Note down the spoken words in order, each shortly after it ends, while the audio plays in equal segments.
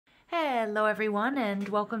Hello everyone and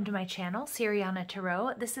welcome to my channel, Siriana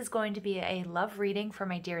Tarot. This is going to be a love reading for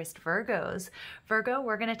my dearest Virgos. Virgo,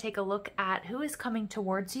 we're going to take a look at who is coming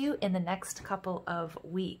towards you in the next couple of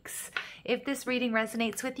weeks. If this reading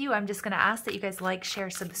resonates with you, I'm just going to ask that you guys like, share,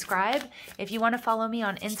 subscribe. If you want to follow me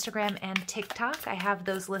on Instagram and TikTok, I have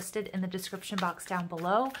those listed in the description box down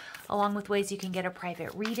below, along with ways you can get a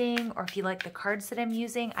private reading, or if you like the cards that I'm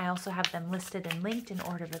using, I also have them listed and linked in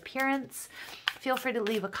order of appearance. Feel free to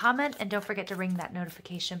leave a comment and don't forget to ring that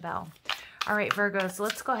notification bell. All right, Virgos,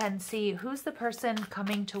 let's go ahead and see who's the person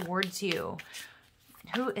coming towards you.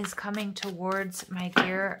 Who is coming towards my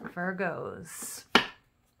dear Virgos?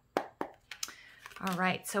 All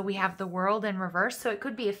right, so we have the World in reverse. So it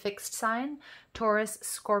could be a fixed sign, Taurus,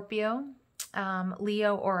 Scorpio,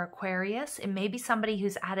 Leo, or Aquarius. It may be somebody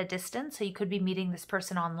who's at a distance, so you could be meeting this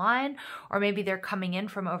person online, or maybe they're coming in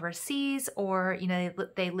from overseas, or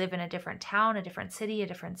they live in a different town, a different city, a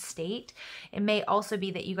different state. It may also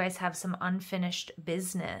be that you guys have some unfinished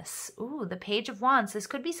business. Ooh, the Page of Wands. This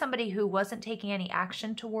could be somebody who wasn't taking any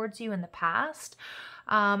action towards you in the past.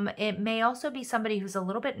 It may also be somebody who's a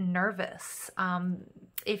little bit nervous.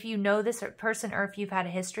 If you know this person or if you've had a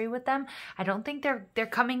history with them, I don't think they're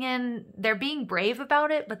coming in, they're being brave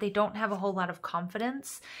about it, but they don't have a whole lot of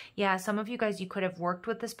confidence. Yeah, some of you guys, you could have worked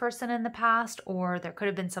with this person in the past, or there could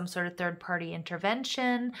have been some sort of third-party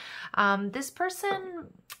intervention. This person,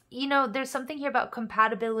 there's something here about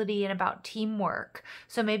compatibility and about teamwork.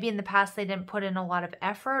 So maybe in the past they didn't put in a lot of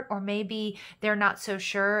effort, or maybe they're not so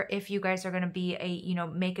sure if you guys are going to be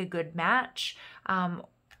make a good match.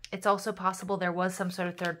 It's also possible there was some sort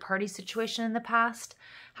of third-party situation in the past.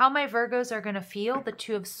 How my Virgos are going to feel, the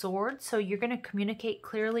Two of Swords. So you're going to communicate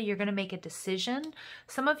clearly. You're going to make a decision.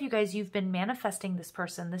 Some of you guys, you've been manifesting this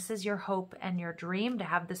person. This is your hope and your dream to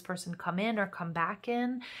have this person come in or come back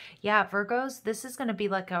in. Yeah, Virgos, this is going to be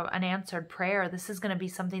like an answered prayer. This is going to be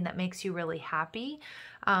something that makes you really happy.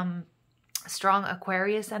 Strong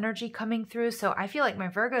Aquarius energy coming through. So I feel like my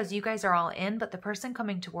Virgos, you guys are all in, but the person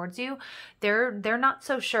coming towards you, they're not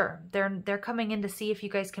so sure. They're coming in to see if you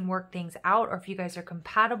guys can work things out, or if you guys are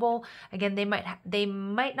compatible. Again, they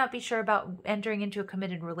might not be sure about entering into a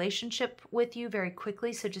committed relationship with you very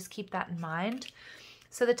quickly, so just keep that in mind.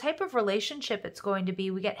 So the type of relationship it's going to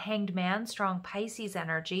be, we get Hanged Man, strong Pisces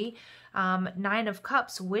energy, Nine of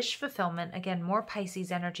Cups, wish fulfillment, again, more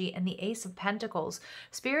Pisces energy, and the Ace of Pentacles.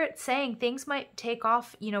 Spirit saying things might take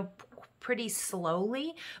off, pretty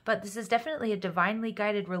slowly, but this is definitely a divinely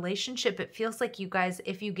guided relationship. It feels like you guys,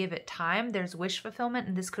 if you give it time, there's wish fulfillment,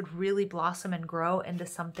 and this could really blossom and grow into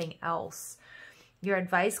something else. Your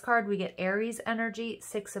advice card, we get Aries energy,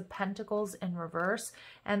 Six of Pentacles in reverse,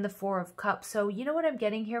 and the Four of Cups. So you know what I'm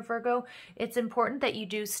getting here, Virgo? It's important that you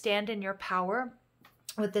do stand in your power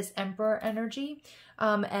with this Emperor energy.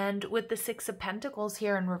 And with the Six of Pentacles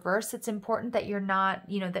here in reverse, it's important that you're not,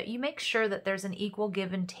 that you make sure that there's an equal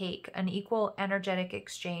give and take, an equal energetic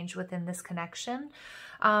exchange within this connection.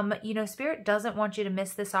 Spirit doesn't want you to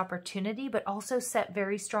miss this opportunity, but also set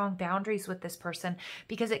very strong boundaries with this person,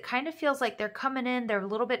 because it kind of feels like they're coming in, they're a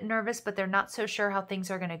little bit nervous, but they're not so sure how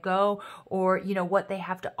things are going to go, or, what they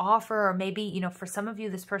have to offer, or maybe, for some of you,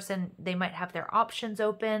 this person, they might have their options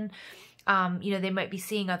open. They might be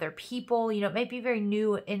seeing other people, it might be very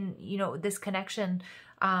new in, this connection.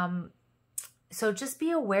 So just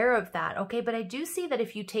be aware of that, okay? But I do see that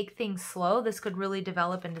if you take things slow, this could really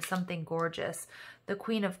develop into something gorgeous. The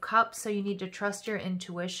Queen of Cups, so you need to trust your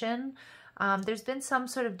intuition. There's been some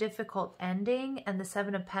sort of difficult ending, and the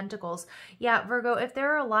Seven of Pentacles. Yeah, Virgo, if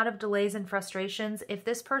there are a lot of delays and frustrations, if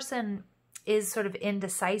this person is sort of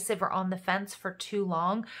indecisive or on the fence for too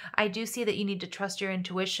long, I do see that you need to trust your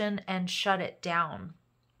intuition and shut it down.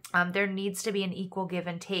 There needs to be an equal give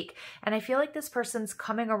and take. And I feel like this person's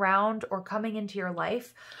coming around or coming into your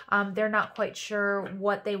life. They're not quite sure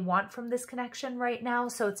what they want from this connection right now.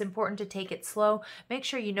 So it's important to take it slow. Make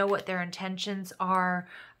sure you know what their intentions are.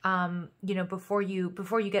 Before you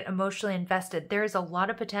get emotionally invested. There is a lot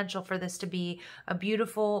of potential for this to be a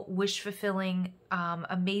beautiful, wish-fulfilling,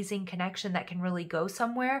 amazing connection that can really go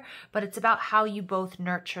somewhere, but it's about how you both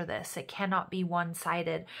nurture this. It cannot be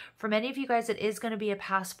one-sided. For many of you guys, it is going to be a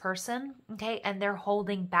past person, okay, and they're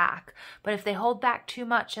holding back. But if they hold back too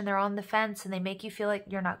much and they're on the fence and they make you feel like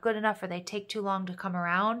you're not good enough, or they take too long to come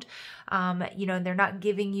around, and they're not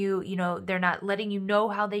giving you, they're not letting you know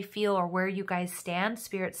how they feel or where you guys stand,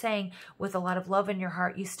 Spirit saying, with a lot of love in your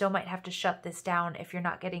heart, you still might have to shut this down if you're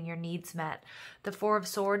not getting your needs met. The Four of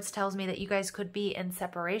Swords tells me that you guys could be in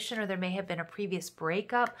separation, or there may have been a previous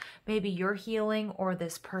breakup. Maybe you're healing, or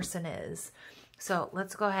this person is. So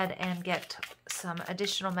let's go ahead and get some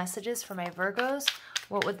additional messages for my Virgos.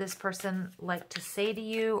 What would this person like to say to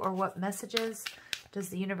you, or what messages does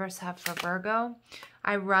the universe have for Virgo?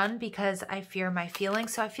 I run because I fear my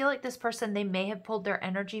feelings. So I feel like this person, they may have pulled their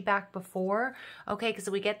energy back before. Okay, because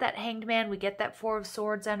we get that Hanged Man, we get that Four of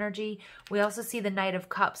Swords energy. We also see the Knight of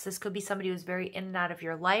Cups. This could be somebody who's very in and out of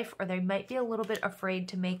your life, or they might be a little bit afraid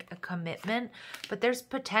to make a commitment. But there's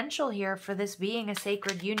potential here for this being a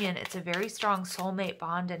sacred union. It's a very strong soulmate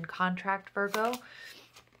bond and contract, Virgo.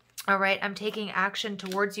 All right, I'm taking action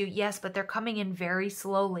towards you. Yes, but they're coming in very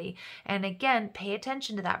slowly. And again, pay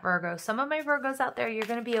attention to that, Virgo. Some of my Virgos out there, you're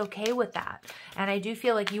going to be okay with that. And I do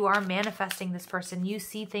feel like you are manifesting this person. You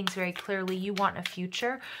see things very clearly. You want a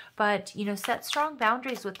future, but, you know, set strong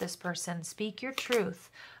boundaries with this person. Speak your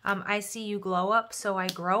truth. I see you glow up, so I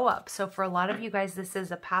grow up. So for a lot of you guys, this is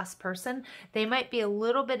a past person. They might be a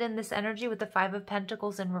little bit in this energy with the Five of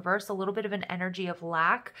Pentacles in reverse, a little bit of an energy of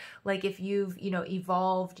lack. Like if you've, you know,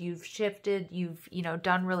 evolved, you've shifted, you've, you know,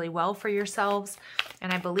 done really well for yourselves.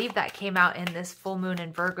 And I believe that came out in this full moon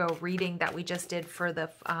in Virgo reading that we just did for the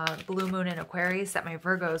blue moon in Aquarius, that my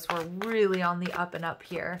Virgos were really on the up and up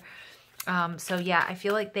here. So yeah, I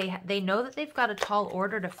feel like they know that they've got a tall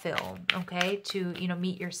order to fill, okay, to, you know,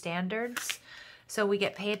 meet your standards. So we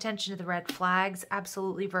get pay attention to the red flags.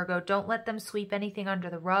 Absolutely, Virgo. Don't let them sweep anything under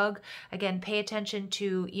the rug. Again, pay attention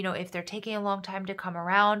to, you know, if they're taking a long time to come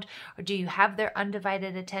around, or do you have their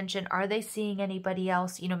undivided attention? Are they seeing anybody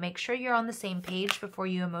else? You know, make sure you're on the same page before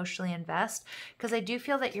you emotionally invest, because I do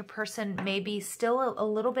feel that your person may be still a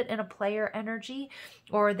little bit in a player energy,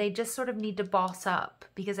 or they just sort of need to boss up,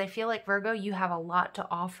 because I feel like, Virgo, you have a lot to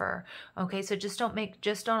offer. Okay, so just don't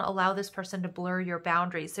allow this person to blur your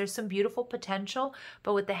boundaries. There's some beautiful potential,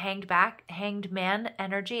 but with the hanged man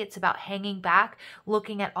energy, it's about hanging back,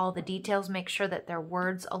 looking at all the details, make sure that their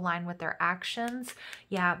words align with their actions.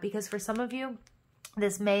 Yeah, because for some of you,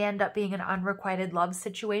 this may end up being an unrequited love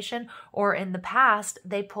situation, or in the past,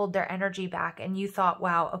 they pulled their energy back and you thought,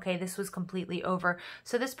 wow, okay, this was completely over.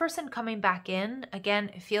 So this person coming back in, again,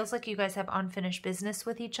 it feels like you guys have unfinished business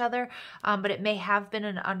with each other, but it may have been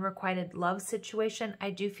an unrequited love situation. I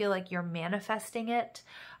do feel like you're manifesting it.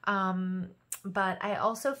 But I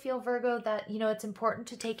also feel, Virgo, that, you know, it's important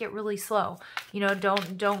to take it really slow. You know,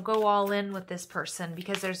 don't go all in with this person,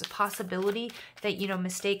 because there's a possibility that, you know,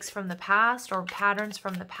 mistakes from the past or patterns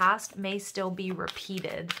from the past may still be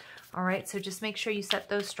repeated. All right, so just make sure you set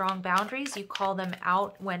those strong boundaries. You call them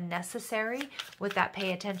out when necessary. With that,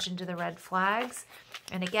 pay attention to the red flags.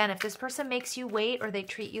 And again, if this person makes you wait, or they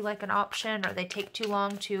treat you like an option, or they take too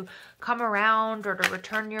long to come around or to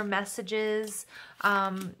return your messages,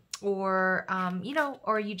 or, you know,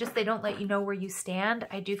 or they don't let you know where you stand,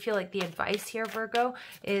 I do feel like the advice here, Virgo,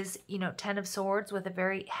 is, you know, 10 of Swords with a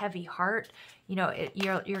very heavy heart. You know,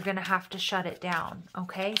 you're going to have to shut it down,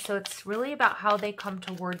 okay? So it's really about how they come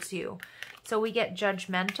towards you. So we get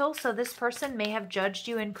judgmental. So this person may have judged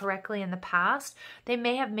you incorrectly in the past. They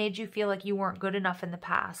may have made you feel like you weren't good enough in the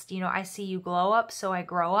past. You know, I see you glow up, so I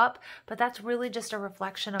grow up. But that's really just a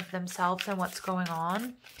reflection of themselves and what's going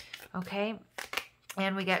on, okay?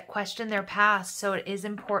 And we get question their past. So it is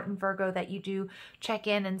important, Virgo, that you do check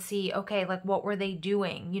in and see, okay, like, what were they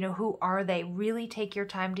doing? You know, who are they? Really take your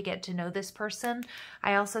time to get to know this person.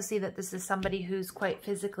 I also see that this is somebody who's quite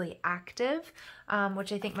physically active,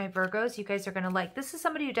 which I think my Virgos, you guys are going to like. This is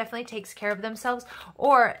somebody who definitely takes care of themselves,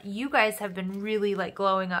 or you guys have been really like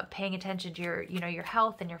glowing up, paying attention to your, you know, your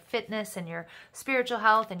health and your fitness and your spiritual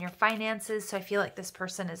health and your finances. So I feel like this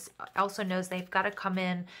person also knows they've got to come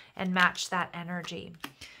in and match that energy.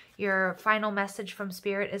 Your final message from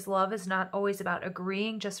Spirit is love is not always about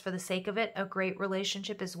agreeing just for the sake of it. A great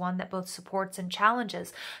relationship is one that both supports and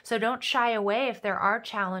challenges. So don't shy away if there are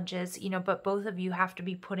challenges, you know, but both of you have to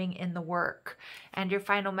be putting in the work. And your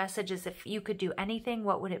final message is, if you could do anything,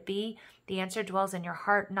 what would it be? The answer dwells in your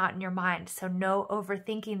heart, not in your mind. So no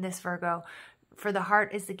overthinking this, Virgo. For the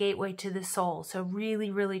heart is the gateway to the soul. So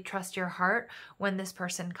really, really trust your heart when this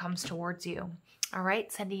person comes towards you. All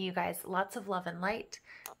right, sending you guys lots of love and light.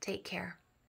 Take care.